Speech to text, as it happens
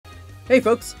Hey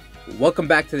folks, welcome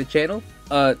back to the channel.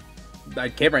 My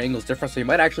camera angle's different, so you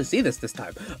might actually see this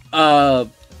time.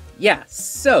 Yeah,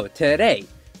 so today,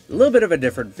 a little bit of a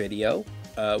different video.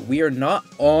 We are not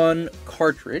on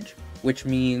cartridge, which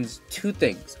means two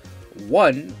things.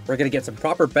 One, we're gonna get some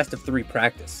proper best of 3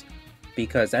 practice,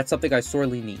 because that's something I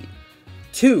sorely need.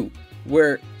 Two,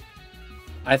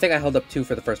 I think I held up 2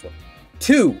 for the first one.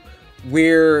 2,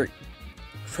 we're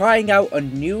trying out a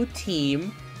new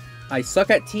team. I suck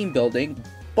at team building,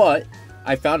 but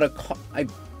I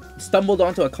stumbled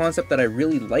onto a concept that I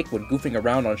really like when goofing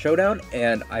around on Showdown,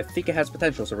 and I think it has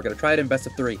potential, so we're going to try it in best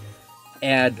of 3.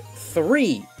 And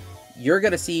 3, you're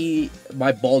going to see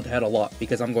my bald head a lot,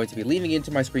 because I'm going to be leaning into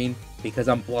my screen, because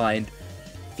I'm blind.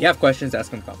 If you have questions,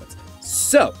 ask in the comments.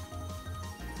 So,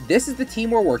 this is the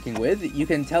team we're working with. You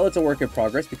can tell it's a work in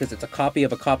progress, because it's a copy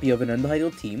of an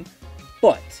untitled team,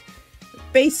 but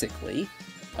basically,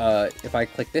 if I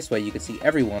click this way, you can see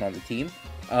everyone on the team.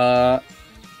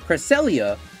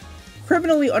 Cresselia,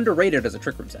 criminally underrated as a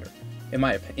Trick Room setter, in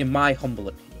my humble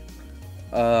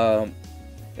opinion.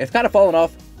 It's kind of fallen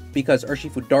off because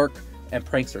Urshifu Dark and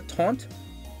Prankster Taunt,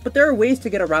 but there are ways to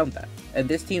get around that. And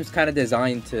this team's kind of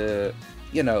designed to,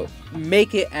 you know,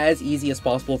 make it as easy as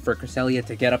possible for Cresselia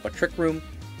to get up a Trick Room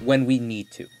when we need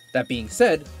to. That being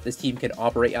said, this team can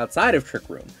operate outside of Trick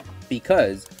Room,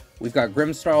 because we've got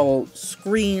Grimmsnarl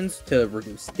screens to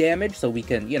reduce damage, so we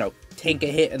can, you know, tank a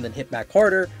hit and then hit back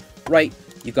harder, right?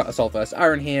 You've got Assault Vest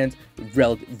Iron Hands,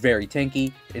 very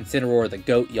tanky. Incineroar the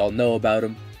GOAT, y'all know about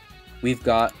him. We've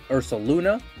got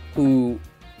Ursaluna, who,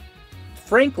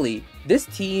 frankly, this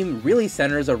team really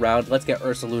centers around, let's get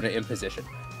Ursaluna in position.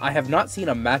 I have not seen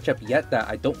a matchup yet that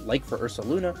I don't like for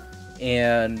Ursaluna,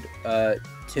 and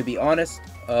to be honest,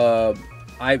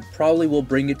 I probably will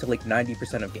bring it to like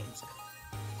 90% of games.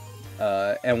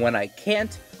 And when I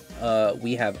can't,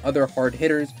 we have other hard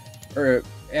hitters.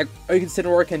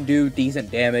 Incineroar can do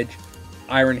decent damage.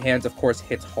 Iron Hands, of course,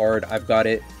 hits hard. I've got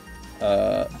it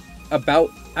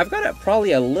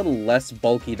probably a little less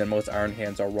bulky than most Iron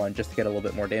Hands are run, just to get a little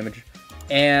bit more damage.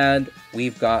 And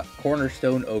we've got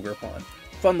Cornerstone Ogerpon.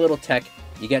 Fun little tech.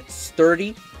 You get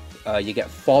Sturdy, you get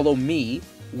Follow Me,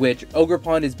 which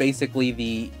Ogerpon is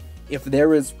basically if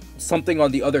there is something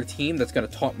on the other team that's going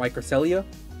to taunt my Cresselia,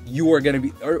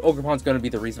 Ogerpon's going to be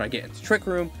the reason I get into Trick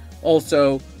Room.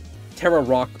 Also, Terra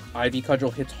Rock Ivy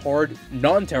Cudgel hits hard.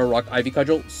 Non-Terra Rock Ivy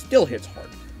Cudgel still hits hard.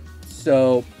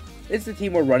 So, it's the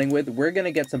team we're running with. We're going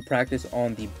to get some practice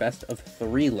on the best of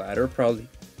 3 ladder, probably.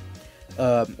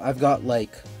 I've got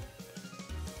like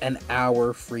an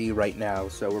hour free right now,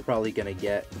 so we're probably going to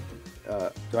get...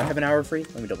 do I have an hour free?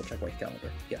 Let me double check my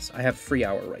calendar. Yes, I have a free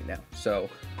hour right now. So,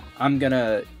 I'm going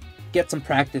to get some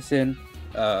practice in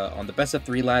on the best of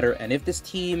 3 ladder, and if this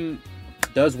team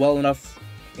does well enough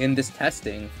in this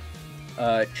testing,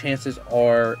 chances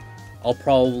are I'll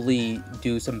probably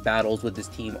do some battles with this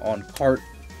team on cart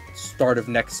start of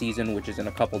next season, which is in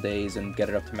a couple days, and get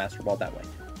it up to Master Ball that way.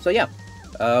 So yeah,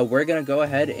 we're gonna go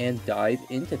ahead and dive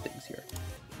into things here.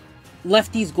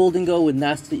 Lefties Golden Go with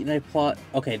Nasty Night Plot.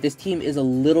 Okay, this team is a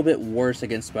little bit worse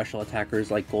against special attackers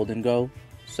like Golden Go,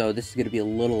 so this is gonna be a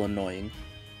little annoying.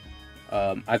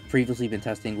 I've previously been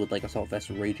testing with like Assault Vest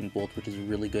Raging Bolt, which is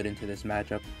really good into this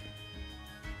matchup.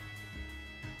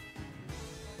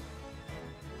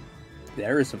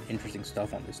 There is some interesting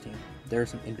stuff on this team. There are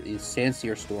some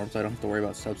Sandseer Storm, so I don't have to worry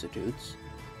about substitutes.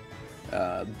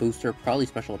 Booster, probably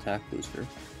special attack booster.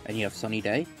 And you have Sunny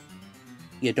Day.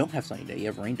 You don't have Sunny Day, you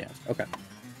have Rain Dance. Okay.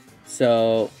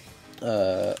 So,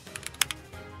 I'm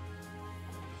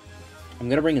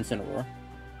gonna bring Incineroar.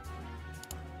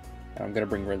 And I'm gonna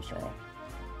bring Grimmsnarl.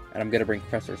 And I'm gonna bring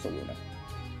Ursaluna.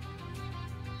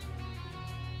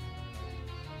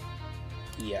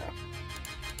 Yeah.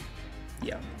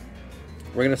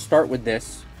 We're gonna start with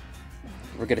this.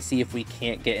 We're gonna see if we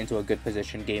can't get into a good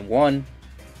position. Game 1.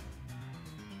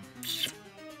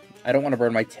 I don't want to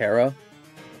burn my Terra,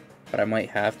 but I might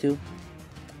have to.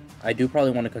 I do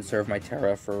probably want to conserve my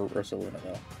Terra for Ursaluna,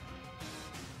 though.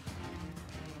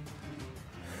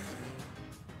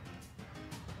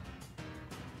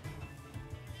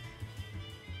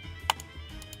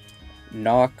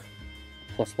 Knock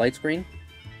plus light screen.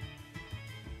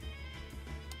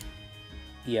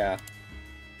 Yeah.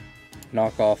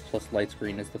 Knock off plus light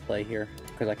screen is the play here,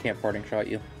 because I can't parting shot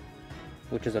you,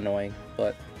 which is annoying,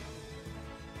 but...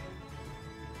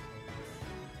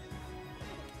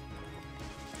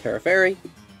 Terra Fairy.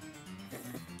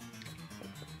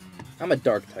 I'm a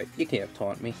dark type. You can't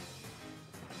taunt me.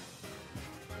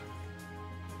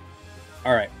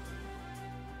 Alright.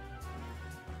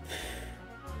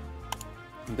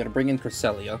 I'm gonna bring in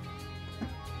Cresselia.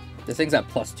 This thing's at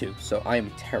 +2, so I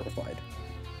am terrified.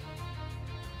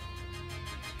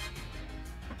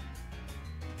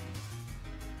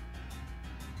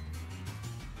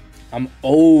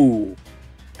 Oh!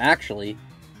 Actually,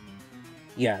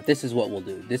 yeah, this is what we'll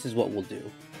do. This is what we'll do.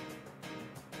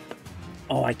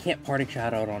 Oh, I can't Parting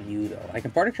Shot out on you, though. I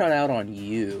can Parting Shot out on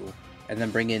you, and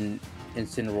then bring in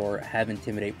Incineroar, have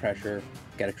Intimidate Pressure,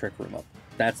 get a Trick Room up.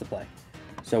 That's the play.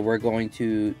 So we're going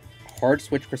to hard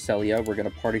switch Cresselia. We're going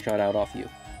to Parting Shot out off you.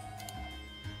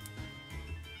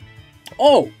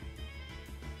 Oh!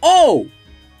 Oh!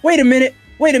 Wait a minute!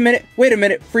 Wait a minute! Wait a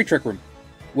minute! Free Trick Room.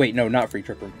 Wait, no, not Free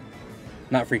Trick Room.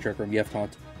 Not Free Trick Room. You have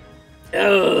Taunt.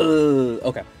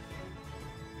 Okay.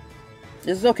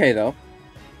 This is okay, though.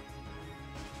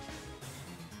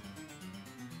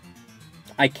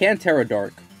 I can Terra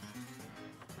Dark.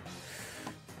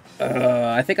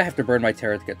 I think I have to burn my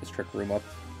Terra to get this Trick Room up.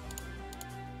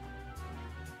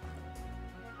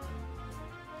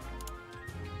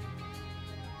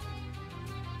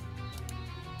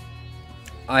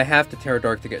 I have to Terra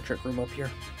Dark to get Trick Room up here.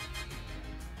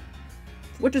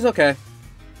 Which is okay.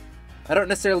 I don't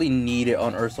necessarily need it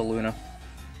on Ursaluna.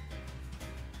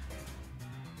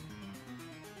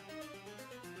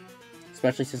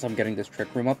 Especially since I'm getting this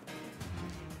Trick Room up.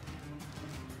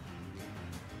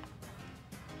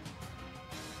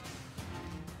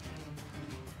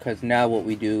 Because now what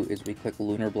we do is we click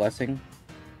Lunar Blessing,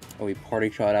 and we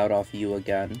Parting Shot out off you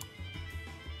again.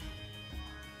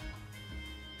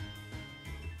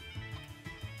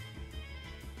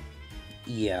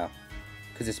 Yeah.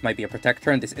 Because this might be a Protect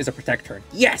turn. This is a Protect turn.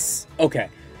 Yes! Okay.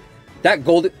 That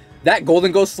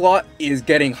Golden Ghost slot is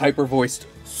getting Hyper Voiced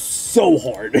so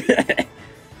hard.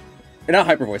 Not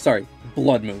Hyper Voice, sorry.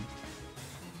 Blood Moon.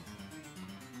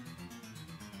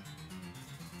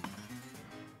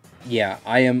 Yeah,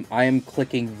 I am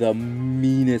clicking the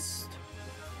meanest.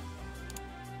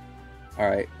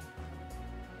 Alright.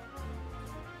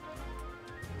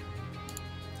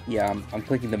 Yeah, I'm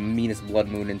clicking the meanest Blood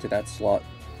Moon into that slot.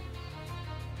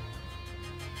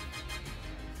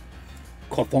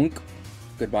 Kothunk.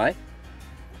 Goodbye.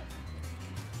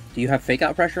 Do you have Fake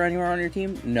Out Pressure anywhere on your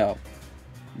team? No.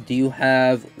 Do you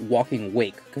have Walking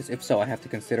Wake? Because if so, I have to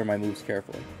consider my moves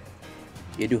carefully.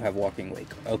 You do have Walking Wake.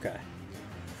 Okay.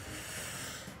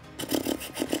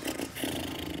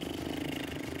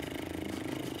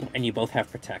 And you both have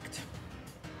Protect.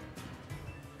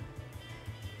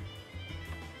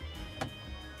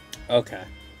 Okay.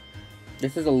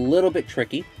 This is a little bit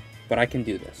tricky, but I can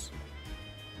do this.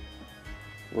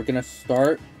 We're gonna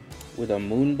start with a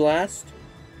Moonblast,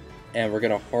 and we're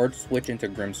gonna hard switch into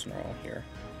Grimmsnarl here.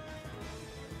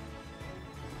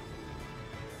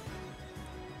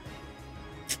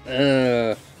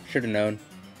 Should have known.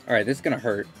 Alright, this is gonna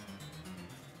hurt.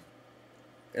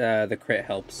 The crit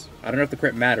helps. I don't know if the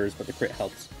crit matters, but the crit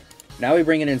helps. Now we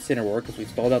bring in Incineroar, because we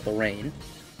stalled out the rain.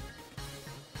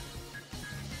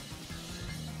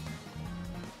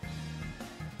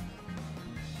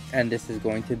 And this is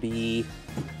going to be...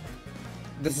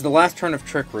 This is the last turn of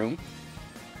Trick Room.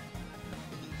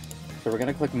 So we're going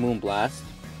to click Moonblast.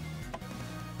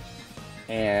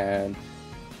 And...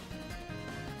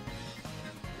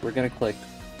 we're going to click...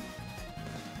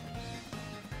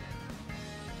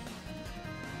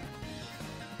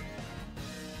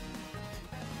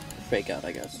 Fake Out,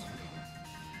 I guess.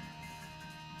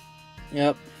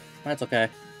 Yep, that's okay.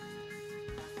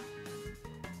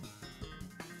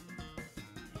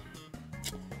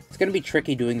 It's gonna be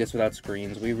tricky doing this without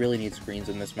screens. We really need screens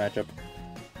in this matchup.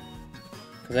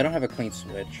 Because I don't have a clean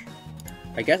switch.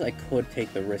 I guess I could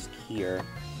take the risk here.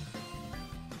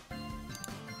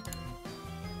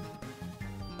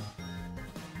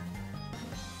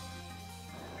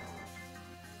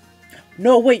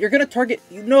 No, wait, you're gonna target...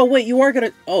 No, wait, you are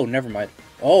gonna... Oh, never mind.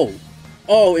 Oh.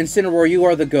 Oh, Incineroar, you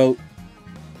are the GOAT.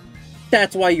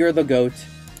 That's why you're the GOAT.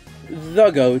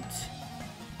 The GOAT.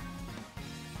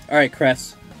 Alright,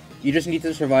 Cress. You just need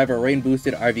to survive a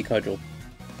rain-boosted Ivy Cudgel.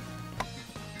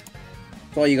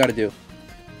 That's all you gotta do.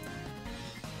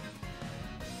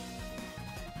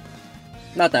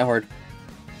 Not that hard.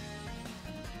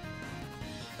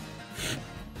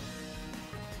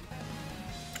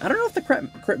 I don't know if the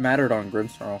crit mattered on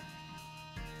Grimmsnarl,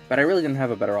 but I really didn't have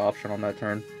a better option on that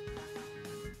turn.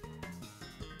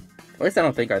 At least I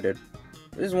don't think I did.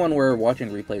 This is one where watching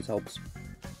replays helps.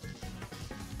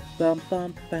 Oh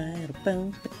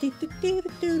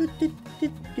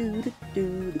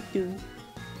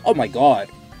my god!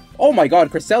 Oh my god,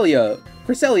 Cresselia!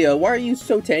 Cresselia, why are you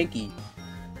so tanky?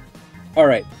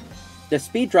 Alright, the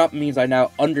speed drop means I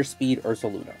now underspeed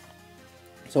Ursaluna.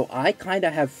 So I kind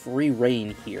of have free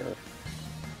reign here.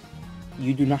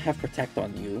 you do not have Protect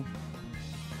on you.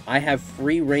 I have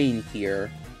free reign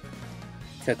here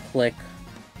to click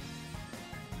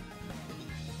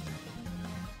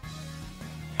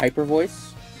Hyper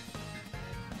Voice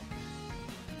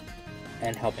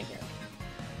and Helping Hand.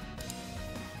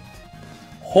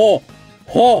 Ho!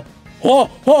 Ho! Ho!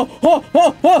 Ho! Ho!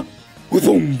 Ho! Ho!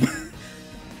 Boom!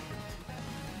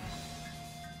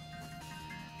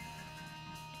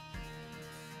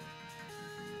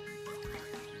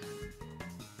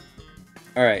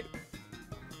 Alright.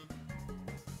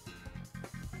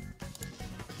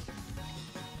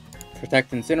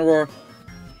 Protect Incineroar.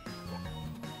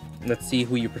 Let's see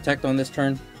who you protect on this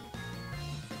turn.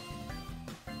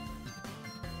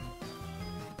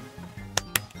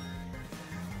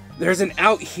 There's an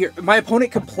out here. My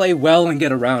opponent could play well and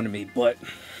get around me, but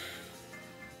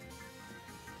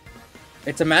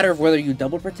it's a matter of whether you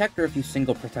double protect or if you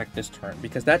single protect this turn,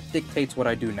 because that dictates what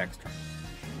I do next turn.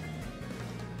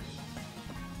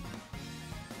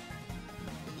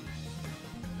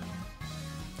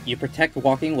 You protect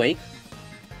Walking Wake,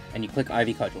 and you click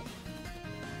Ivy Cudgel.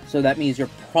 So that means you're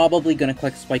probably going to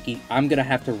click Spiky. I'm going to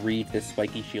have to read this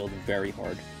Spiky Shield very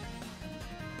hard.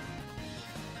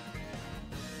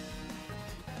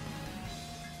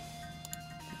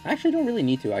 I actually don't really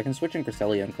need to. I can switch in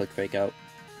Cresselia and click Fake Out.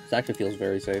 This actually feels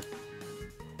very safe.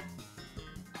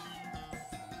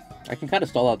 I can kind of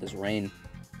stall out this rain.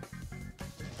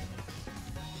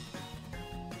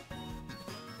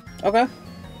 Okay.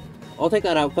 I'll take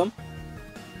that outcome.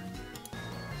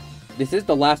 This is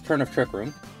the last turn of Trick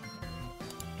Room.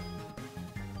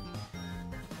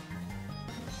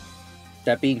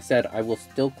 That being said, I will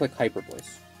still click Hyper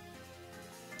Voice.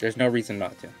 There's no reason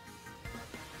not to.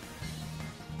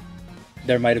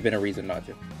 There might have been a reason not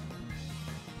to.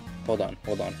 Hold on,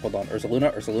 hold on, hold on.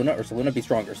 Ursaluna, Ursaluna, Ursaluna, be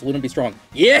strong. Ursaluna, be strong.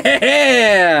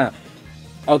 Yeah!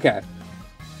 Okay.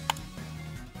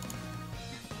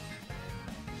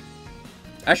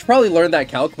 I should probably learn that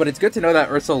calc, but it's good to know that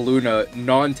Ursaluna,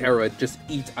 non-Terra, just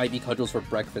eats Ivy Cudgels for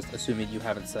breakfast, assuming you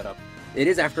haven't set up. It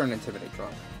is after an Intimidate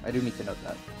drop. I do need to note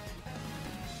that.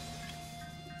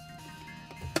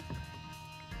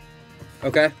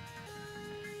 Okay.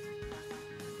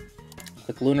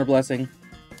 Click Lunar Blessing.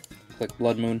 Click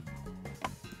Blood Moon.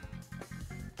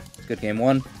 It's good game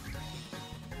one.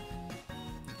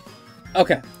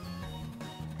 Okay.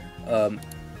 Do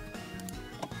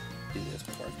this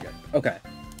before I forget. Okay.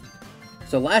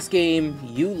 So last game,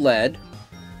 you led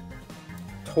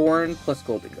Torn plus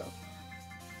Goldengo.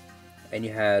 And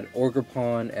you had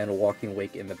Ogerpon and a Walking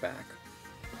Wake in the back.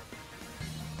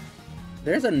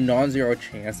 There's a non-zero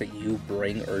chance that you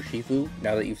bring Urshifu,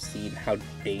 now that you've seen how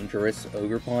dangerous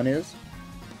Ogerpon is.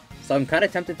 So I'm kind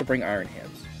of tempted to bring Iron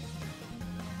Hands.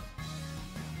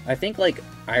 I think, like,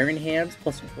 Iron Hands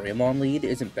plus Greymon lead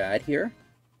isn't bad here.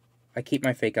 I keep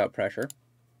my Fake Out pressure.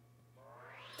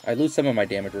 I lose some of my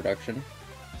damage reduction.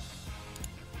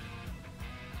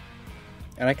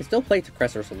 And I can still play to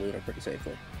Cress Ursaluna pretty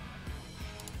safely.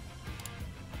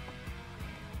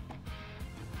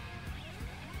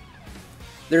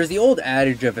 There's the old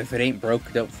adage of if it ain't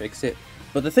broke, don't fix it.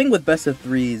 But the thing with best of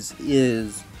threes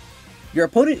is your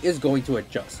opponent is going to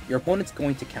adjust. Your opponent's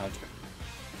going to counter.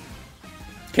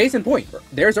 Case in point,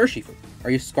 there's Urshifu.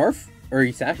 Are you Scarf? Or are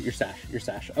you Sash? You're Sash. You're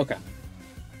Sash. Okay.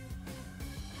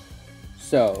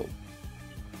 So,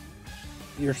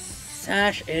 you're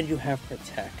Sash and you have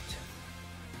Protect.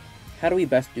 How do we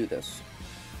best do this?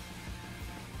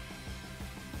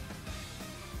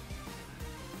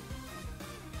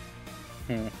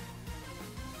 I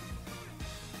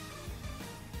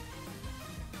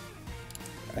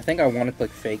think I want to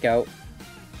click Fake Out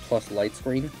plus Light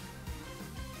Screen.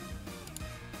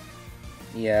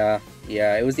 Yeah,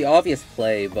 it was the obvious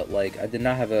play, but like I did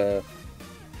not have a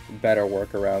better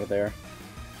workaround there.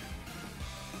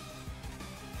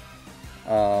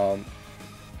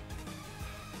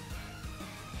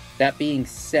 That being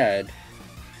said,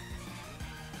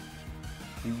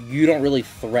 you don't really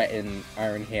threaten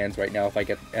Iron Hands right now if I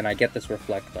get this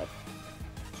Reflect up.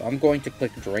 So I'm going to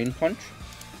click Drain Punch,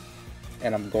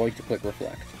 and I'm going to click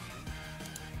Reflect.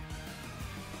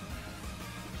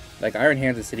 Like, Iron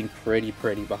Hands is sitting pretty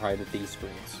behind these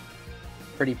screens.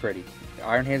 Pretty.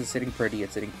 Iron Hands is sitting pretty,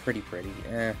 it's sitting pretty.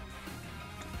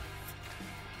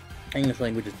 English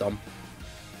language is dumb.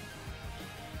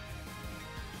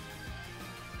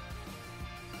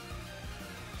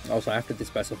 Also, after this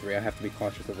best of 3, I have to be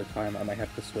cautious of the time. I might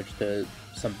have to switch to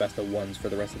some best of 1s for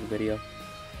the rest of the video.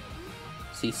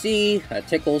 CC, that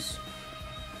tickles.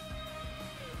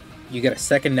 You get a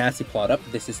second Nasty Plot up.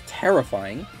 This is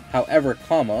terrifying. However,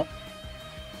 comma,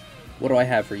 what do I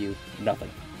have for you?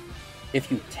 Nothing. If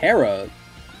you Terra,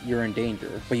 you're in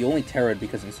danger, but you only Terra'd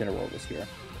because Incineroar was here.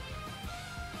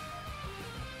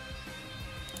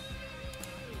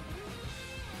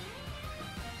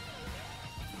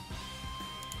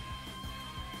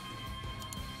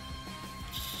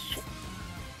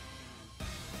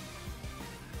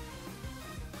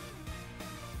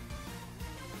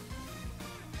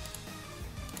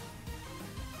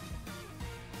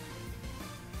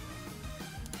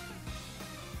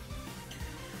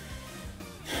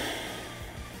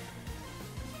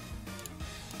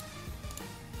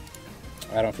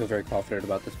 I don't feel very confident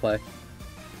about this play.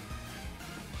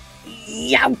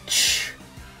 Youch!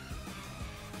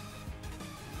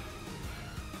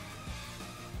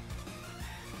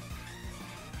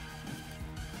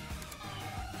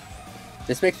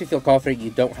 This makes me feel confident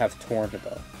you don't have Torn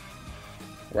though.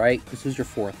 Right? Because who's your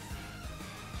fourth?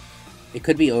 It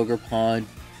could be Ogerpon.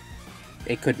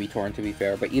 It could be Torn, to be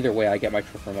fair. But either way, I get my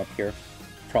Trick Room up here.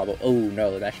 Probably. Oh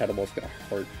no, that Shadow Ball's gonna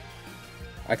hurt.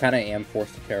 I kind of am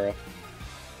forced to Terra.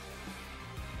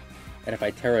 And if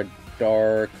I Terra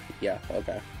Dark... Yeah,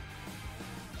 okay.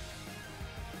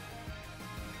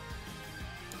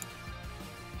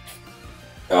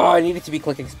 Oh, I needed to be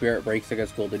clicking Spirit Breaks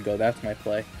against Golden Go. That's my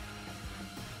play.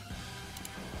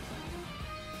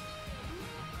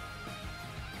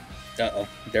 Uh-oh.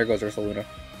 There goes Ursaluna.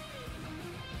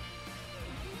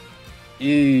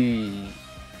 Eee.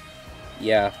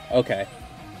 Yeah, okay.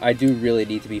 I do really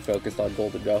need to be focused on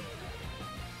Golden Go.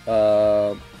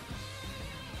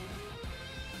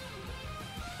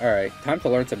 Alright, time to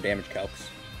learn some damage calcs.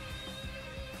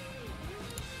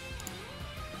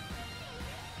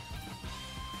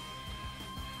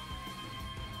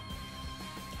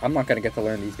 I'm not gonna get to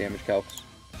learn these damage calcs.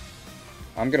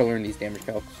 I'm gonna learn these damage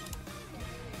calcs.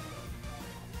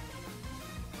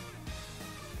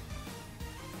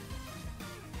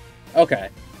 Okay.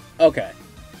 Okay.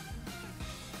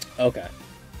 Okay.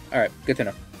 Alright, good to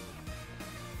know.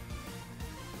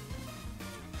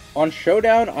 On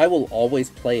Showdown, I will always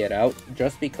play it out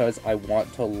just because I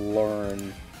want to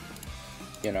learn,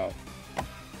 you know,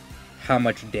 how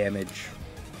much damage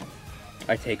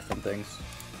I take from things.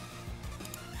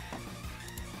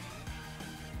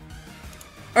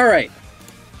 Alright.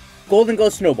 Golden Go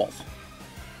Snowballs.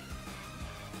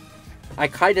 I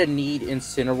kinda need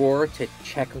Incineroar to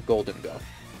check Golden Go.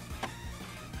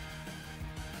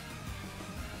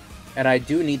 And I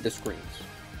do need the screens.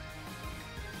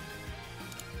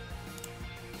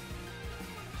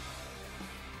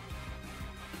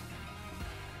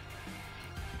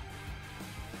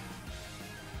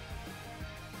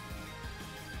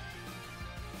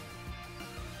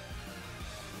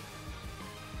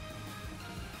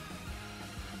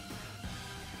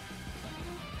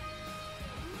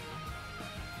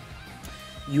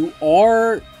 You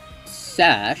are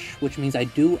Sash, which means I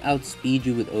do outspeed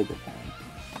you with Ogerpon.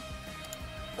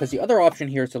 Because the other option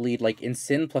here is to lead, like,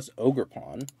 Incin plus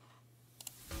Ogerpon.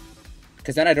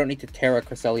 Because then I don't need to Terra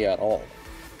Cresselia at all.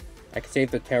 I can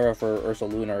save the Terra for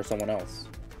Ursaluna or someone else.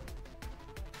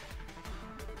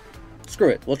 Screw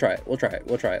it. We'll try it. We'll try it.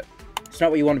 We'll try it. It's not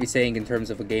what you want to be saying in terms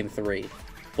of a Game 3,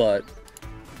 but...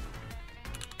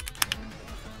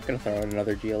 I'm gonna throw in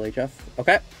another GLHF.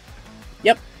 Okay.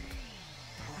 Yep.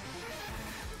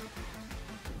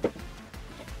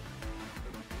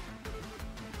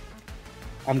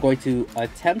 I'm going to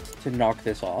attempt to knock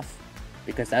this off,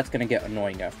 because that's going to get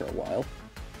annoying after a while.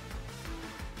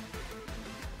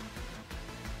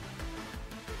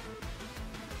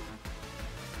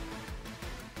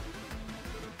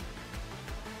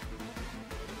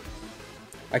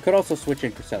 I could also switch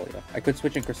in Cresselia. I could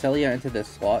switch in Cresselia into this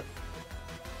slot,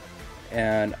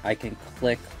 and I can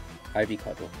click Ivy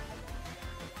Cudgel.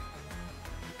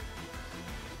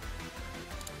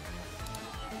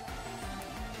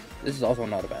 This is also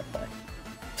not a bad play.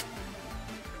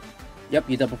 Yep,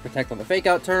 you double protect on the fake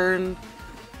out turn.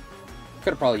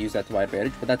 Could have probably used that to my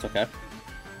advantage, but that's okay.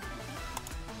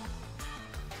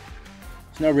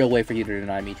 There's no real way for you to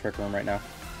deny me Trick Room right now.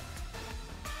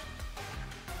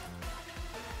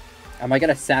 Am I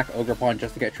gonna sack Ogerpon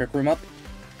just to get Trick Room up?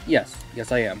 Yes.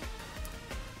 Yes, I am.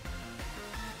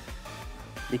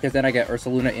 Because then I get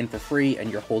Ursaluna in for free,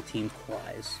 and your whole team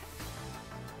cries.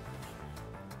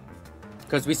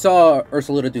 Because we saw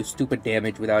Ursaluna do stupid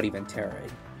damage without even terraing.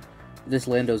 This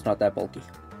Lando's not that bulky.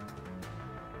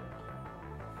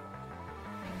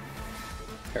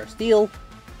 Terra Steel.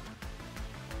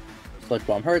 Sludge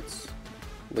Bomb hurts.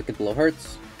 Wicked Blow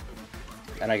hurts.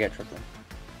 And I get Trick Room.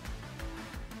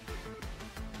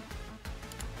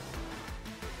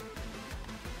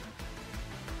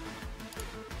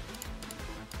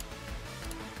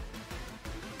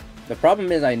 The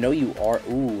problem is I know you are...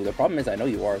 Ooh, the problem is I know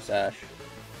you are a Sash.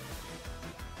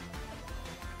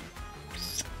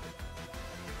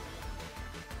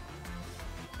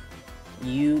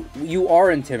 You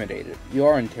are intimidated. You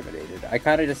are intimidated. I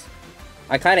kind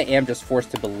of am just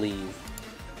forced to believe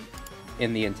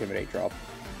in the Intimidate drop.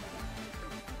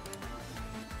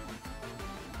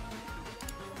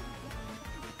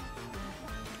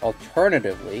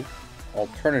 Alternatively,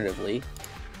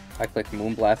 I click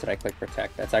Moonblast and I click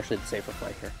Protect. That's actually the safer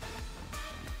play here.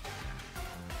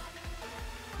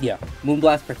 Yeah,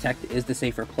 Moonblast Protect is the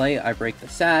safer play. I break the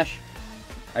Sash.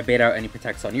 I bait out any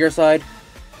Protects on your side.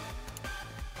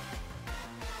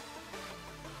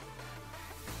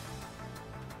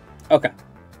 Okay.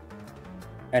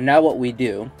 And now what we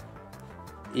do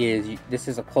is, this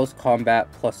is a close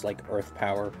combat plus like Earth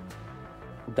Power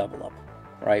double up,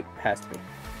 right? Has to be.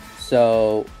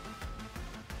 So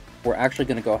we're actually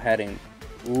going to go ahead and...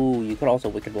 Ooh, you could also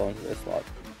Wicked Blow into this slot.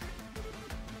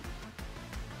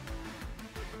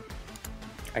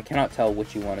 I cannot tell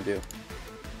which you want to do.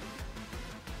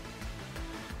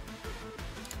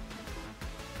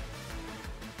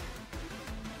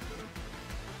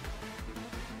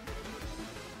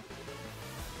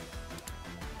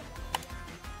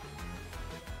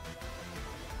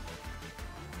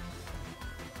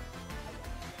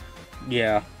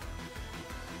 Yeah.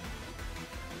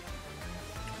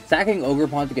 Sacking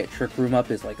Ogerpon to get Trick Room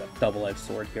up is like a double-edged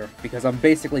sword here, because I'm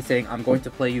basically saying I'm going to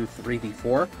play you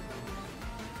 3v4,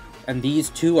 and these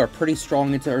two are pretty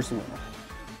strong into Ursaluna.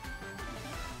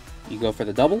 You go for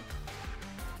the double.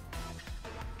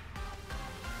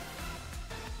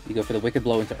 You go for the Wicked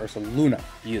Blow into Ursaluna.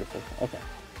 Beautiful. Okay.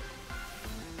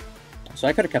 So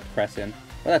I could have kept Cress in,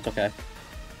 but that's okay.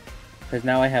 Because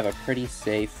now I have a pretty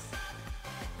safe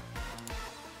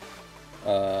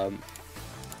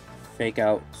fake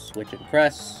out, switch and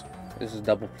Cress. This is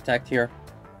double Protect here.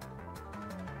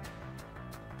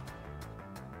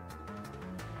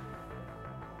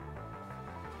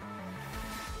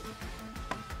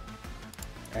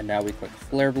 And now we click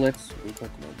Flare Blitz, we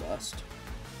click Moonblast.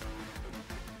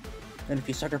 And if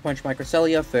you Sucker Punch my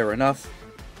Cresselia, fair enough.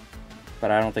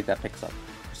 But I don't think that picks up.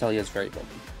 Cresselia is very bulky.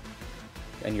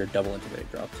 And you're double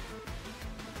Intimidate dropped.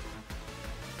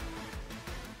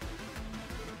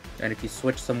 And if you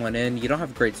switch someone in, you don't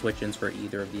have great switch-ins for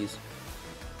either of these.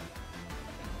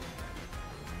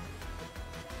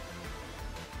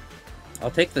 I'll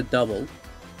take the double.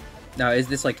 Now, is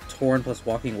this like Torn plus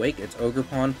Walking Wake? It's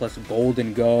Ogerpon plus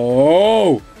Golden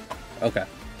Go! Okay.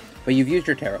 But you've used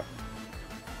your Terra.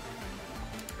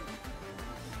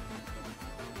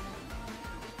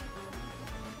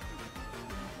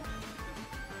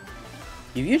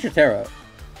 You've used your Terra.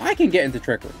 I can get into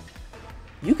Trick Room.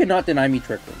 You cannot deny me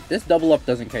Trick Room. This double up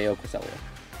doesn't KO Cresselia.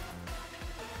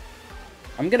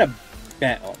 I'm gonna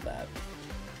bet on that.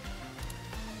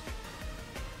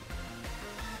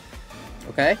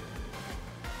 Okay?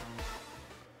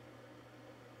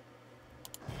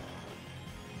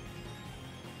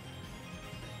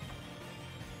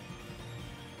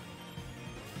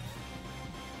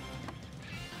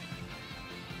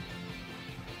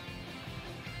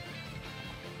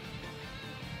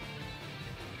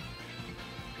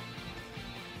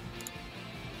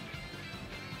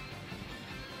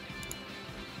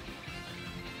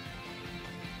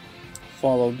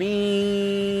 Follow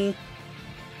me.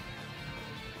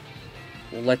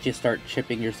 We'll let you start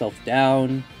chipping yourself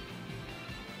down.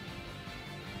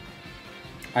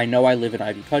 I know I live in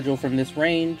Ivy Cudgel from this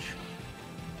range.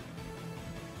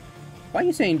 Why are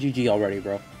you saying GG already,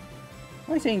 bro?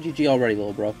 Why are you saying GG already,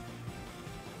 little bro?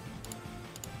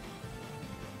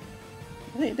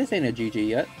 This ain't a GG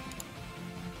yet.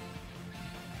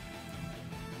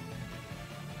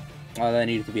 Oh, that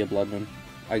needed to be a Blood Moon.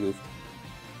 I goofed.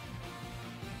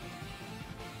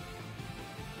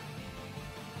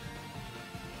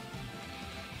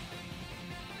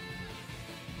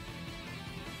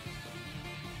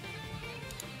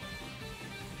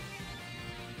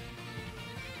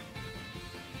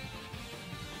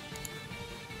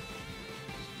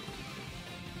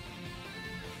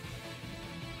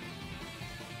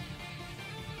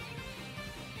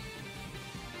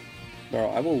 Bro,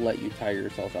 I will let you tire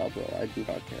yourself out, bro. I do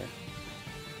not care.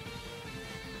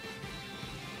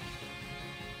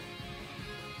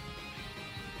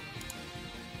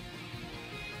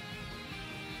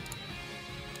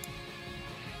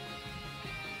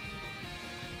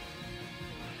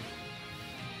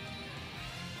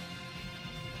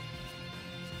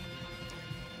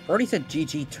 Already said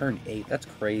GG turn 8. That's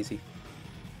crazy.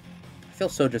 I feel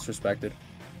so disrespected.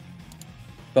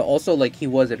 But also, like, he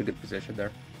was at a good position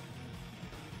there.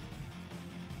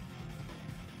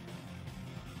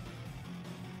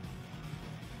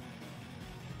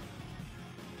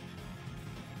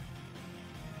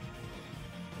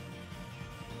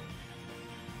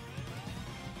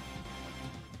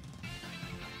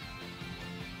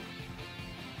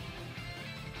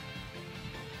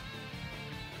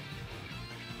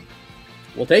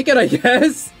 We'll take it, I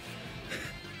guess.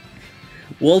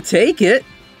 We'll take it.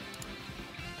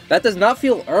 That does not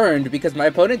feel earned because my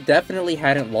opponent definitely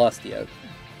hadn't lost yet.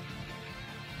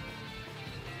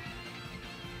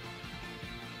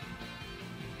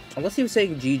 Unless he was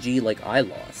saying GG like I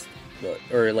lost. But,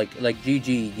 or like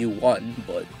GG you won,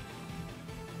 but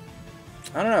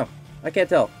I don't know. I can't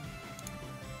tell.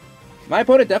 My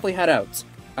opponent definitely had outs.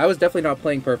 I was definitely not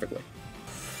playing perfectly.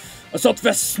 Assault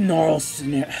Vest Snarl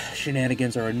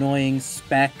shenanigans are annoying.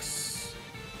 Specs.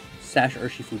 Sash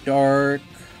Urshifu Dark.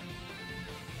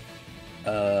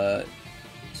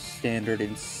 Standard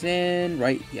and Sin,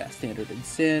 right? Yeah, Standard and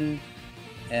Sin.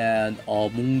 And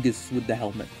Mungus with the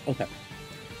helmet. Okay.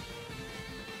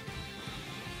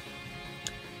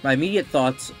 My immediate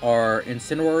thoughts are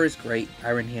Incineroar is great,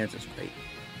 Iron Hands is great.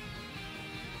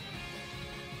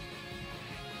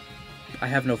 I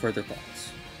have no further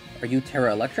thoughts. Are you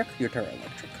Terra Electric? You're Terra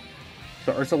Electric.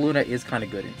 So Ursaluna is kind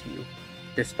of good into you,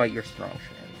 despite your strong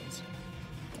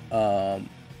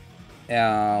shenanigans.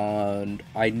 And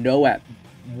I know at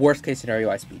worst case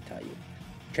scenario I speed tie you.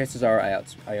 Chances are I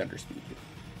underspeed you.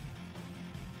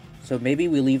 So maybe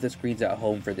we leave the screens at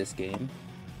home for this game.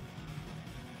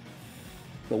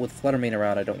 But with Flutter Mane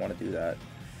around, I don't want to do that.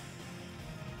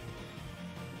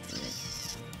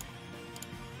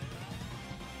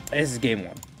 This is game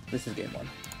one. This is game one.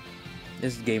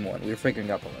 This is game one. We're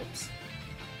figuring out the ropes.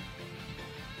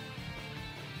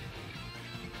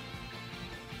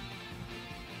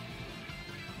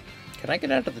 Can I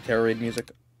get out of the Terror Raid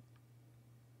music?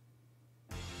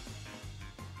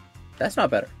 That's not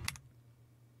better.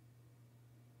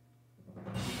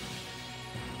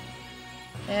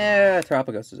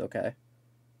 Tropicos is okay.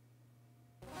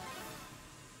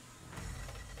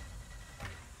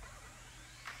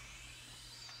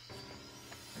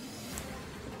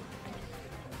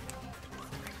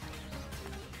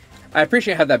 I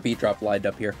appreciate how that beat drop lined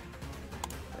up here.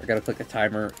 I gotta click the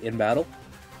timer in battle.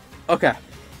 Okay.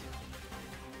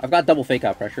 I've got double fake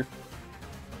out pressure.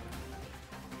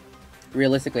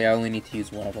 Realistically, I only need to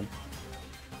use one of them.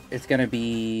 It's gonna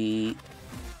be...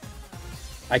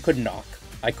 I could knock.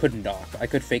 I could knock. I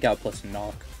could fake out plus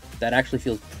knock. That actually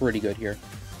feels pretty good here.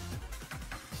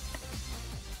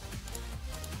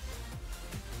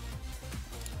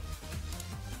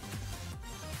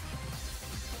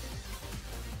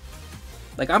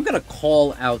 Like, I'm gonna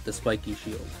call out the spiky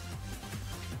shield.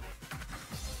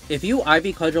 If you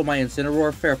Ivy Cudgel my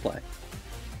Incineroar, fair play.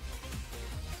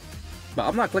 But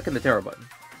I'm not clicking the Terra button.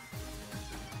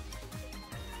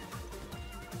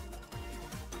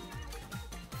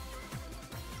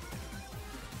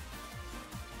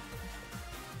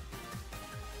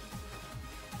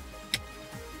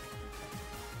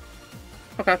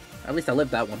 Okay, at least I lived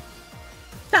that one.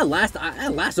 That last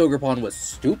Ogerpon was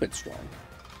stupid strong.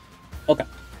 Okay.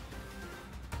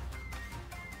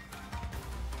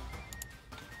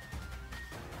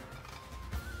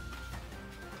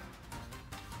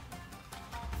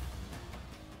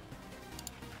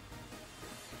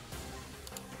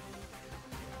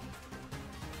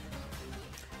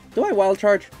 Do I Wild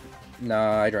Charge?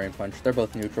 Nah, I Drain Punch. They're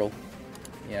both neutral.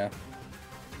 Yeah.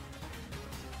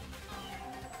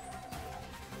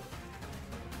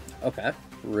 Okay,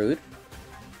 rude.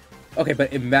 Okay,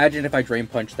 but imagine if I Drain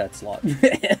Punch that slot.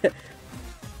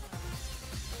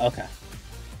 Okay.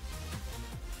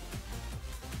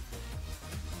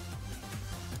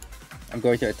 I'm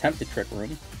going to attempt the Trick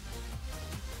Room.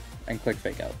 And click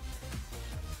Fake Out.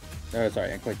 Oh,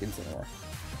 sorry, and click Incineroar.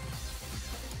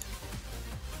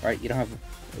 Alright, you don't have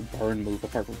a burn move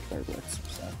apart from Flare Blitz,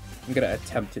 so I'm gonna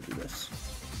attempt to do this.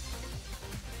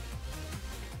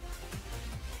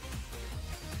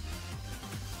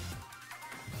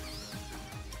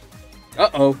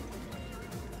 Uh-oh.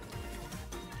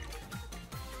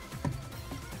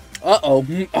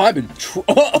 Uh-oh. I've been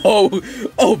uh-oh.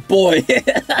 Oh, boy.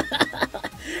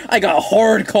 I got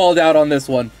hard called out on this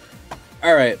one.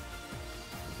 Alright.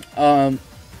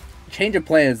 Change of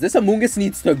plans. This Amoonguss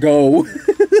needs to go.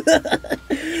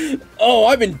 Oh,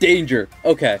 I'm in danger.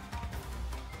 Okay.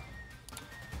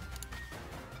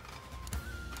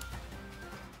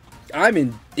 I'm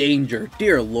in danger.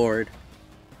 Dear Lord.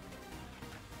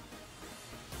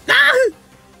 Ah!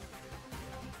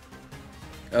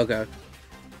 Okay.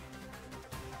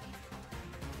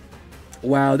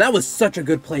 Wow, that was such a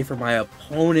good play for my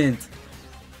opponent.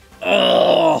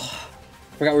 Oh,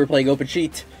 forgot we were playing open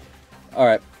sheet.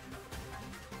 Alright.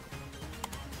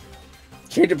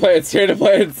 Change of plans, change of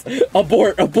plans.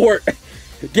 Abort, abort.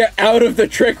 Get out of the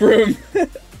Trick Room.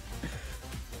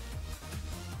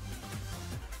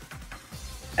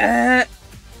 I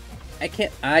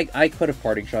can't, I could have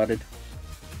parting shotted.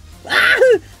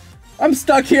 Ah! I'm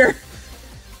stuck here.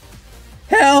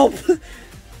 Help!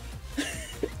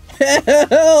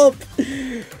 Help!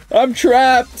 I'm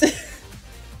trapped.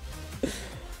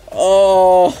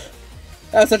 Oh,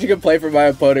 that's such a good play from my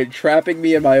opponent, trapping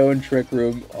me in my own trick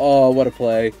room. Oh, what a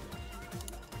play.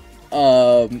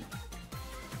 I'm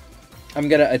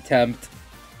gonna attempt.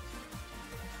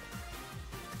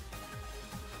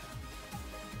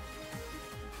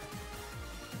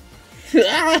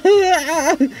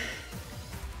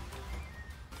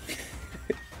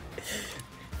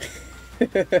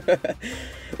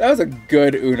 That was a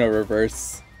good Uno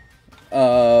reverse.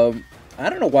 I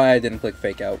don't know why I didn't click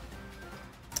fake out.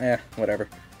 Eh, whatever.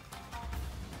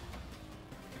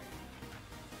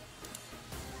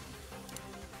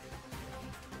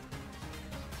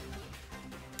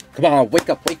 Come on, wake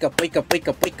up, wake up, wake up, wake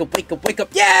up, wake up, wake up, wake up.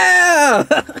 Yeah!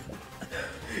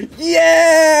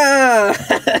 Yeah!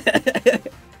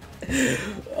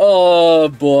 Oh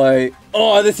boy.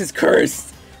 Oh, this is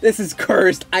cursed. This is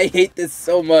cursed. I hate this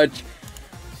so much.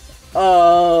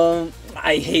 I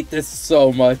hate this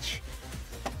so much.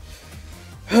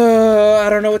 I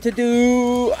don't know what to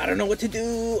do. I don't know what to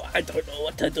do. I don't know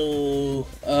what to do.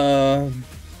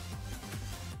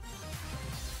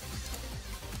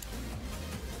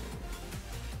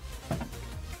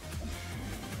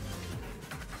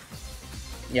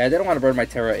 Yeah, I didn't want to burn my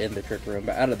Terra in the trick room,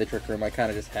 but out of the trick room, I kind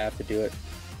of just have to do it.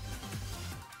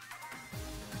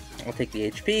 I'll take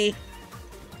the HP.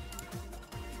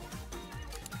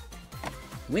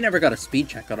 We never got a speed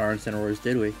check on our Incineroars,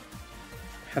 did we?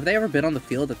 Have they ever been on the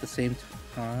field at the same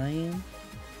time?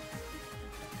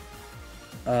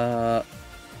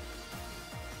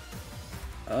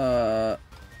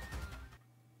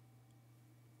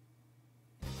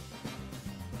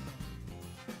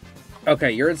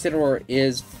 Okay, your Incineroar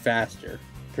is faster,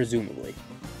 presumably.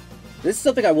 This is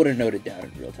something I would have noted down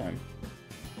in real time.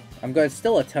 I'm going to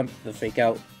still attempt the fake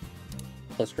out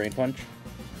plus Drain Punch.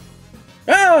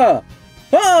 Ah!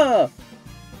 Ah!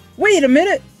 Wait a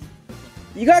minute!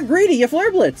 You got greedy, you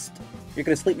Flare Blitzed! You're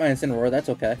gonna sleep my Incineroar, that's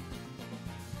okay.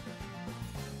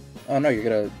 Oh no, you're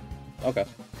gonna... Okay.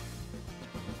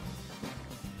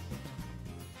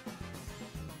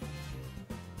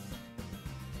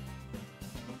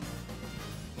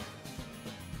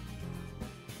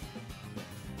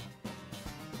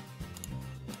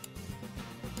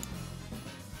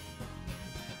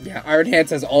 Yeah, Iron Hands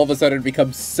has all of a sudden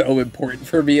become so important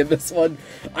for me in this one.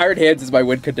 Iron Hands is my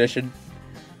win condition.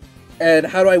 And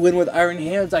how do I win with Iron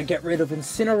Hands? I get rid of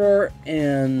Incineroar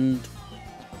and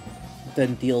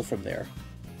then deal from there.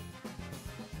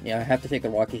 Yeah, I have to take a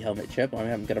Rocky Helmet chip.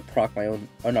 I'm gonna proc my own...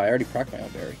 Oh no, I already proc my own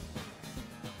berry.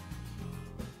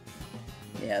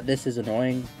 Yeah, this is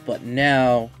annoying, but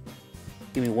now...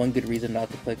 Give me one good reason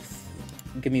not to click...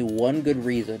 Give me one good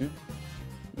reason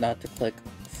not to click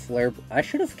Flare... I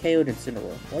should have KO'd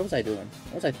Incineroar. What was I doing?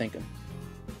 What was I thinking?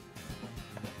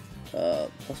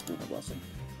 Plus Lunar Blessing.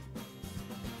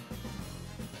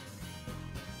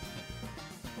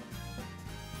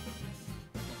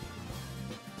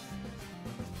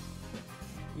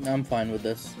 I'm fine with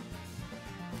this.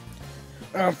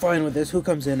 I'm fine with this. Who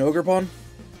comes in? Ogerpon?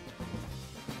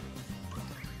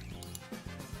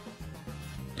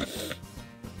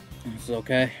 It's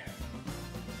okay.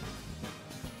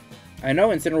 I know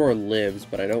Incineroar lives,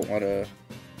 but I don't want to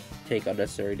take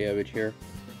unnecessary damage here.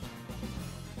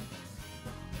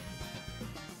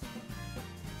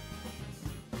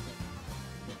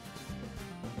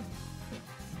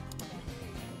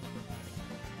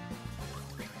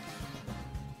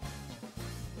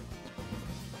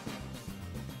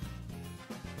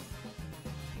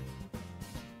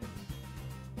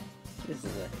 This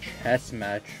is a chess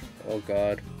match. Oh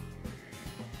god.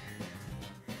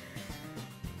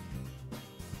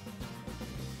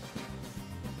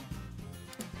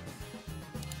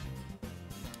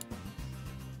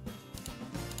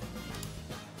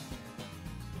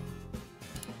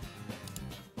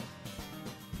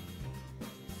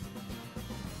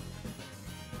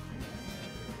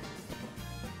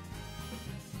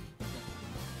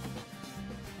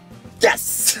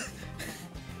 Yes!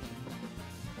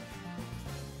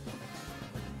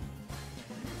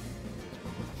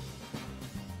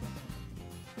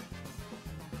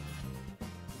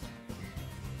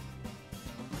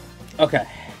 Okay.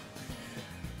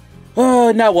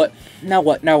 Oh, now what? Now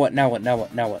what? Now what? Now what? Now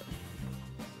what? Now what?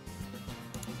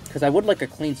 Because I would like a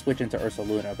clean switch into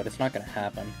Ursaluna, but it's not going to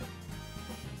happen.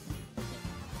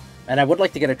 And I would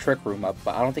like to get a Trick Room up,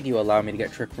 but I don't think you allow me to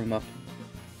get Trick Room up.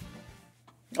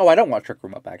 Oh, I don't want Trick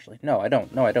Room up, actually. No, I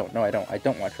don't. No, I don't. No, I don't. I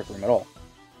don't want Trick Room at all.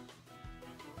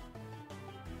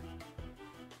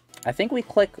 I think we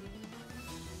click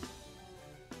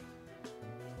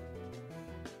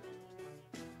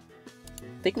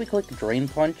think we click Drain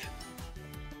Punch.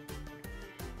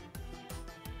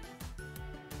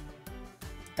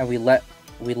 And we let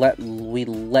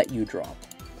you drop.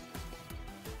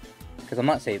 Because I'm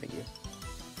not saving you.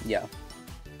 Yeah.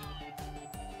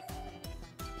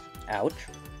 Ouch.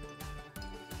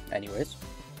 Anyways.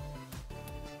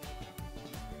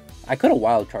 I could have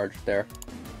wild charged there.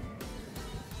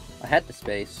 I had the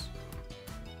space.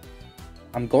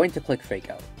 I'm going to click Fake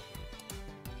Out.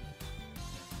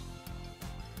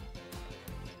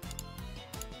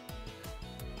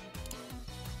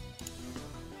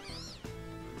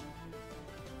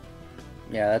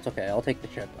 Yeah, that's okay. I'll take the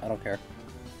chip. I don't care.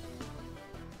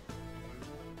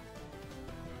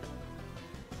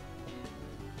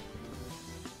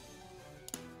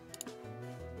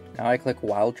 Now I click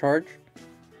Wild Charge.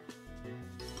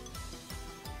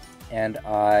 And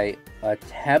I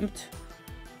attempt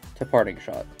to Parting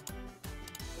Shot.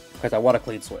 Because I want a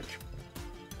clean switch.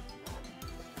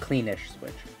 Cleanish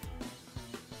switch.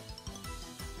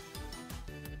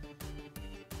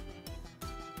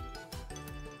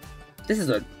 This is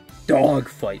a dog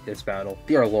fight, this battle.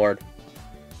 Dear Lord.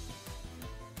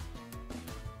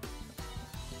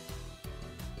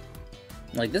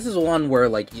 Like, this is one where,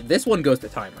 like, this one goes to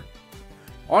timer.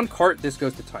 On cart, this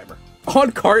goes to timer.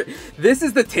 On cart, this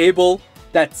is the table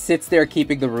that sits there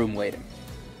keeping the room waiting.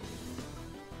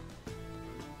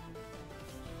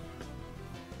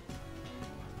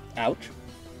 Ouch.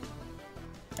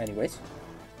 Anyways.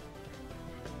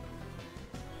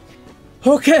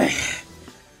 Okay.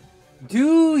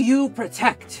 Do you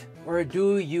protect or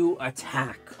do you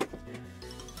attack?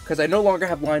 Because I no longer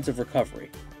have lines of recovery.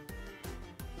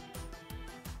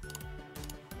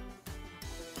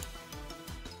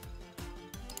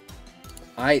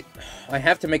 I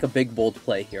have to make a big bold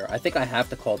play here. I think I have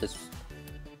to call this.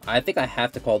 I think I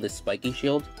have to call this Spiky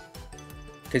Shield.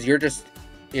 Because you're just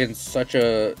in such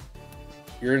a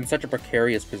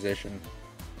precarious position.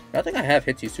 I think I have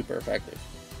hits you super effective.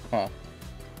 Huh.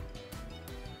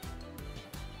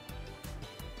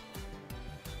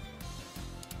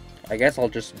 I guess I'll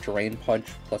just Drain Punch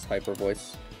plus Hyper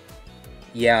Voice.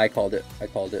 Yeah, I called it. I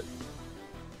called it.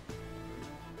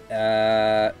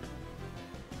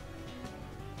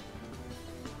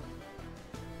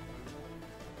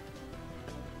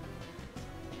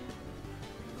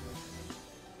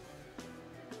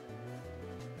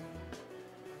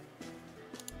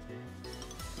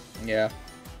 Yeah.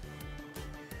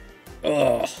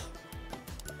 Ugh.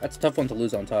 That's a tough one to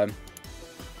lose on time.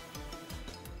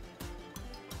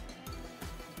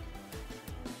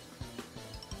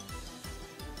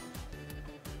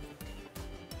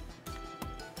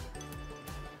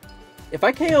 If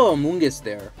I KO Amoonguss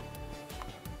there...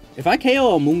 If I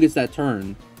KO Amoonguss that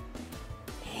turn...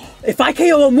 If I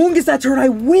KO Amoonguss that turn, I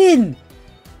win!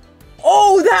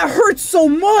 Oh, that hurts so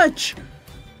much!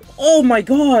 Oh my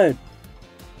god!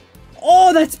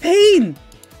 Oh, that's pain!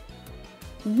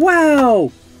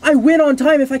 Wow! I win on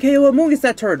time if I KO Amoonguss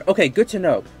that turn. Okay, good to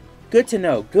know. Good to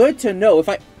know. Good to know. If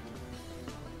I...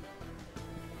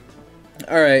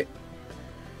 Alright.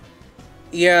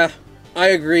 Yeah, I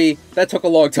agree. That took a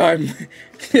long time.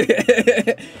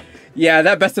 Yeah,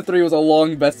 that best of 3 was a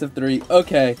long best of 3.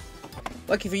 Okay.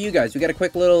 Lucky for you guys, we got a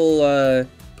quick little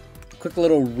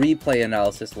replay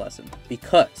analysis lesson.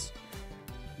 Because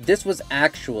this was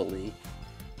actually...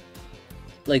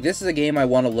 Like, this is a game I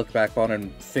want to look back on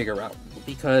and figure out.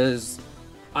 Because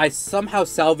I somehow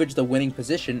salvaged the winning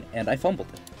position and I fumbled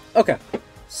it. Okay.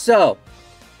 So.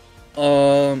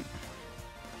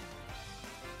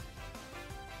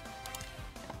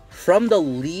 From the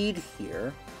lead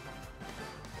here.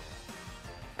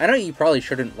 I know you probably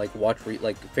shouldn't, like,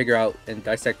 figure out and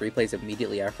dissect replays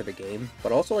immediately after the game.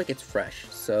 But also, like, it's fresh.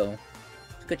 So,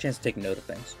 it's a good chance to take note of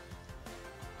things.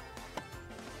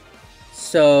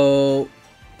 So...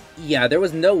 Yeah, there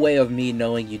was no way of me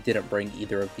knowing you didn't bring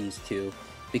either of these two.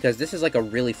 Because this is like a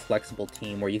really flexible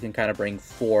team where you can kind of bring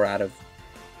 4 out of...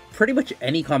 Pretty much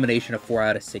any combination of 4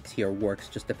 out of 6 here works,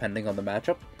 just depending on the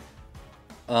matchup.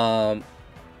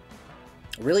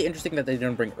 Really interesting that they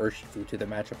didn't bring Urshifu to the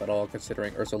matchup at all,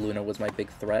 considering Ursaluna was my big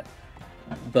threat.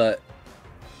 But,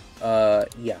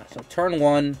 yeah, so turn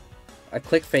 1, I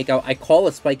click Fake Out, I call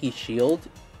a Spiky Shield,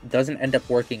 doesn't end up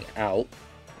working out.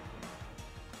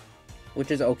 Which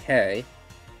is okay,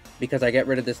 because I get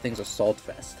rid of this thing's Assault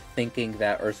Vest, thinking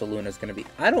that Ursaluna is going to be...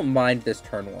 I don't mind this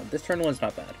turn 1. This turn 1's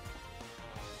not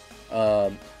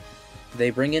bad. They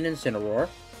bring in Incineroar.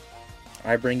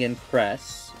 I bring in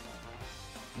Cress.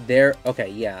 Okay,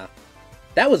 yeah.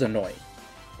 That was annoying.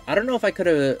 I don't know if I could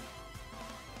have...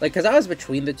 Like, because I was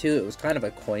between the two, it was kind of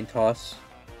a coin toss.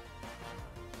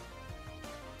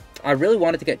 I really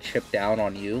wanted to get chipped down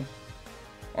on you,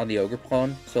 on the Ogre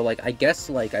Pawn, so, like, I guess,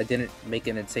 like, I didn't make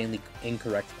an insanely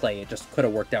incorrect play. It just could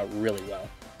have worked out really well.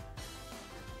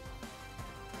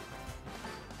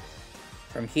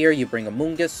 From here, you bring a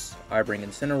Mungus, I bring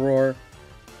Incineroar,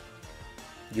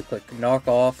 you click Knock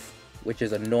Off, which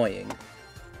is annoying.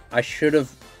 I should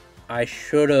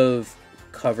have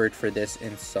covered for this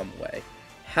in some way.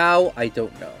 How? I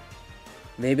don't know.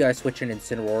 Maybe I switch an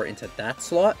Incineroar into that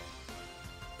slot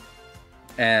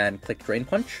and click Drain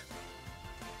Punch.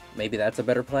 Maybe that's a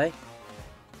better play.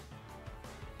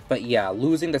 But yeah,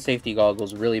 losing the safety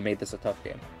goggles really made this a tough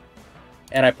game.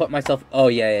 And I put myself... Oh,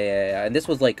 yeah. And this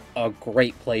was, like, a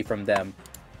great play from them.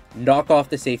 Knock off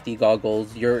the safety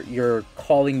goggles. You're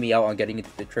calling me out on getting into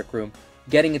the Trick Room.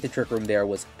 Getting into Trick Room there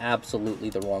was absolutely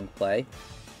the wrong play.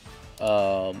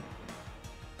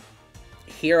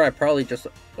 Here, I probably just,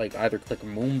 like, either click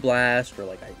Moonblast or,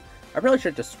 like, I probably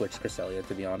should just switch Cresselia,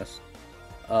 to be honest.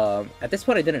 At this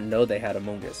point, I didn't know they had a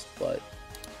Mungus, but...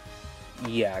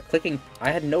 Yeah, clicking...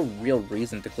 I had no real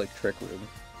reason to click Trick Room.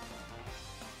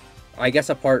 I guess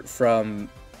apart from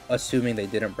assuming they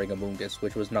didn't bring a Mungus,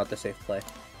 which was not the safe play.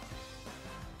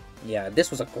 Yeah,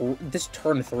 this was this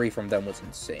turn 3 from them was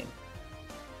insane.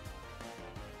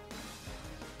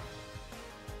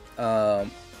 Yeah,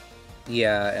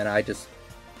 and I just...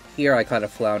 Here I kind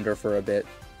of flounder for a bit.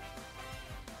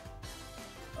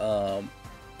 I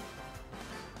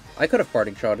could have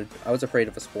parting shotted. I was afraid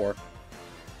of a Spore.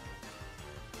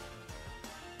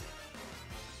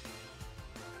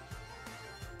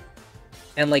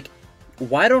 And, like,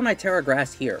 why don't I Terra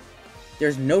Grass here?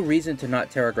 There's no reason to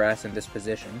not Terra Grass in this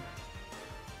position.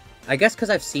 I guess because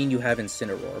I've seen you have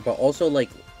Incineroar, but also, like,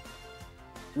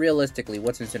 realistically,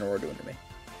 what's Incineroar doing to me?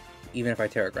 Even if I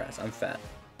Terra Grass, I'm fat.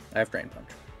 I have Drain Punch.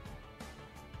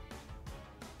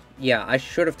 Yeah, I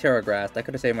should have Terra Grassed. I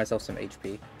could have saved myself some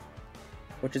HP.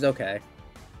 Which is okay.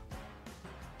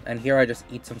 And here I just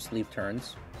eat some sleep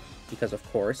turns. Because of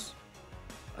course.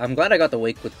 I'm glad I got the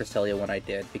Wake with Cresselia when I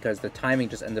did, because the timing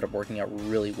just ended up working out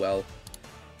really well.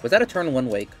 Was that a turn 1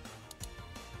 Wake?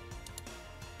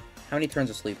 How many turns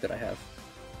of sleep did I have?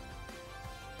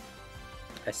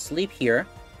 I sleep here.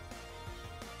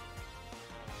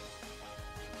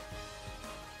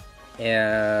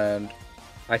 And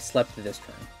I slept this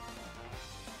turn.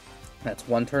 That's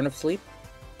 1 turn of sleep.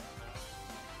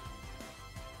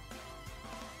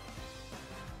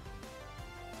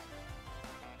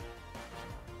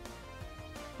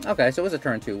 Okay, so it was a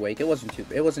turn 2 Wake. It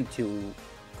wasn't too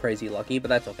crazy lucky, but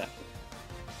that's okay.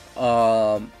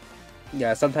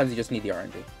 Yeah, sometimes you just need the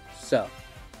RNG. So,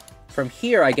 from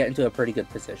here I get into a pretty good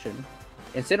position.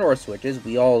 Incineroar switches.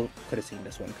 We all could have seen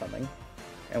this one coming.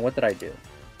 And what did I do?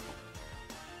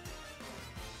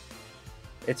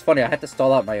 It's funny, I had to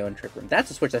stall out my own Trick Room.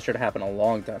 That's a switch that should have happened a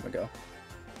long time ago.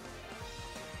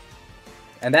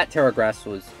 And that Terra Grass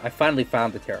was... I finally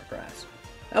found the Terra Grass.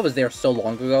 That was there so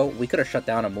long ago. We could have shut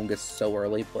down a Mungus so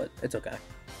early, but it's okay.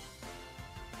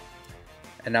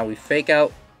 And now we Fake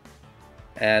Out.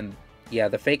 And, yeah,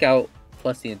 the Fake Out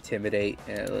plus the Intimidate.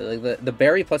 The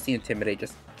Berry plus the Intimidate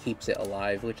just keeps it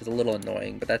alive, which is a little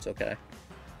annoying, but that's okay.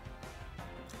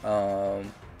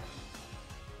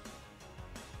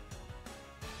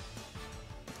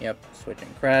 Yep,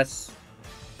 switching Crest.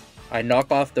 I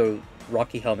knock off the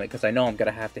Rocky Helmet because I know I'm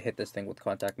going to have to hit this thing with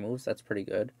contact moves. That's pretty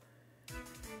good.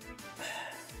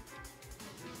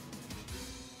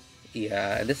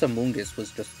 Yeah, and this Amoonguss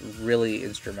was just really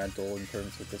instrumental in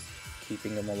terms of just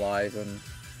keeping them alive, and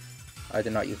I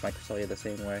did not use my Cresselia the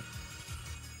same way.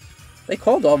 They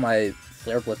called all my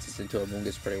Flare Blitzes into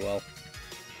Amoonguss pretty well.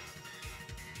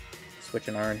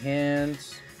 Switching Iron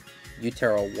Hands. You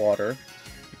Terra Water.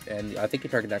 And I think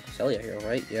you're targeting that Cresselia here,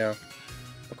 right? Yeah.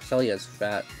 But Cresselia is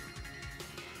fat.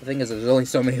 The thing is, there's only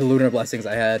so many Lunar Blessings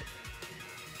I had.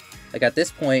 Like, at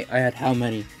this point, I had how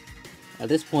many? At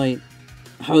this point,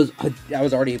 I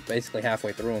was already basically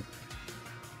halfway through them.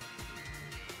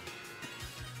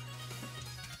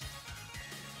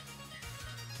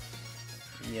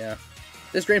 Yeah.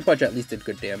 This Drain Punch at least did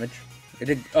good damage. It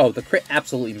did... Oh, the crit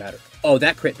absolutely mattered. Oh,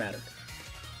 that crit mattered.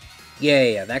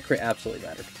 Yeah, that crit absolutely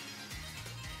mattered.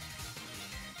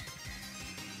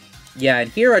 Yeah, and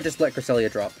here I just let Cresselia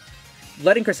drop.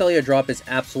 Letting Cresselia drop is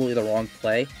absolutely the wrong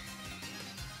play.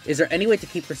 Is there any way to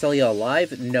keep Cresselia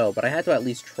alive? No, but I had to at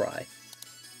least try.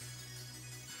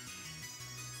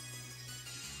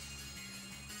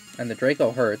 And the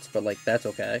Draco hurts, but, like, that's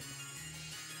okay.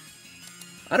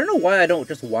 I don't know why I don't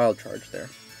just Wild Charge there.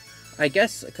 I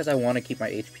guess because I want to keep my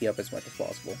HP up as much as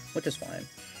possible, which is fine.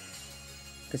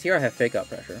 Because here I have Fake Out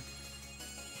Pressure.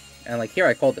 And, like, here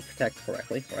I called the Protect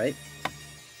correctly, right?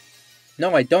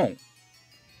 No, I don't.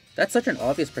 That's such an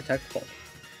obvious protect call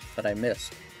that I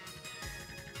missed.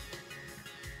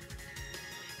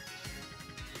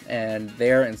 And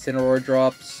there, Incineroar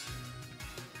drops.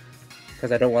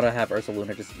 Because I don't want to have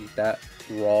Ursaluna just eat that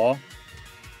raw.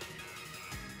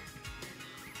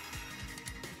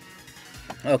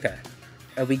 Okay.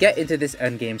 We get into this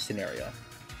endgame scenario.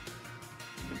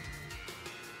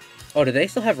 Oh, do they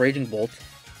still have Raging Bolt?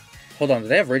 Hold on, do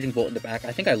they have Raging Bolt in the back?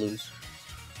 I think I lose.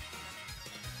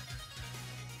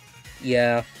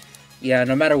 Yeah. Yeah,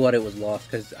 no matter what, it was lost,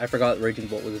 because I forgot Raging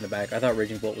Bolt was in the back. I thought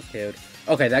Raging Bolt was KO'd.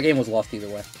 Okay, that game was lost either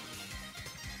way.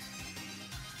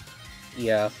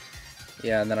 Yeah.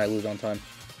 Yeah, and then I lose on time.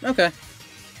 Okay.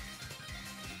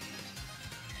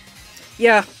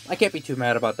 Yeah, I can't be too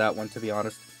mad about that one, to be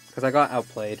honest, because I got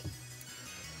outplayed.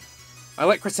 I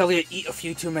let Cresselia eat a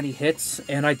few too many hits,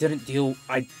 and I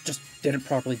just didn't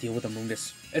properly deal with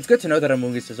Amoonguss. It's good to know that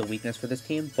Amoonguss is a weakness for this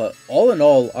team, but all in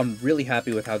all, I'm really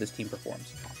happy with how this team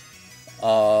performs.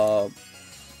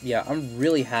 Yeah, I'm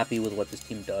really happy with what this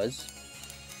team does.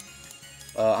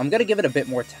 I'm gonna give it a bit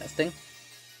more testing,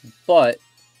 but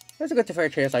there's a good to fair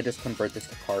chance I just convert this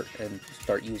to cart and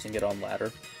start using it on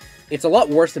ladder. It's a lot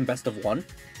worse than best of 1,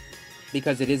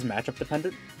 because it is matchup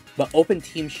dependent, but open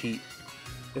team sheet,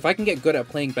 if I can get good at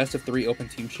playing best of 3 open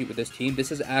team sheet with this team,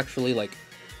 this is actually, like,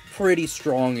 pretty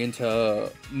strong into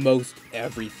most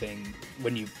everything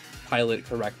when you pilot it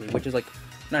correctly, which is, like,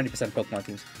 90% of Pokemon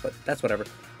teams, but that's whatever.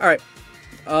 Alright,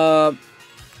 what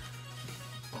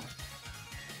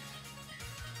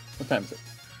time is it?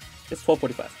 It's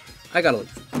 12:45. I gotta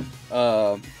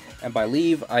leave. And by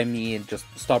leave, I mean just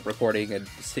stop recording and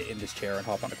sit in this chair and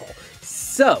hop on a call.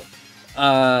 So,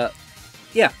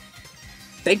 yeah.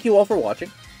 Thank you all for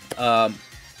watching.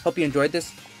 Hope you enjoyed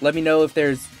this. Let me know if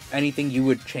there's anything you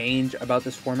would change about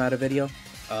this format of video.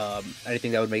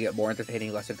 Anything that would make it more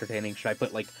entertaining, less entertaining. Should I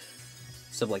put, like,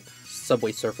 some, like,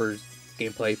 Subway Surfers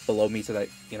gameplay below me so that,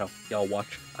 you know, y'all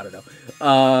watch? I don't know.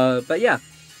 But yeah.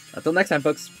 Until next time,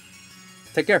 folks.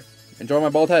 Take care. Enjoy my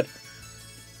bald head.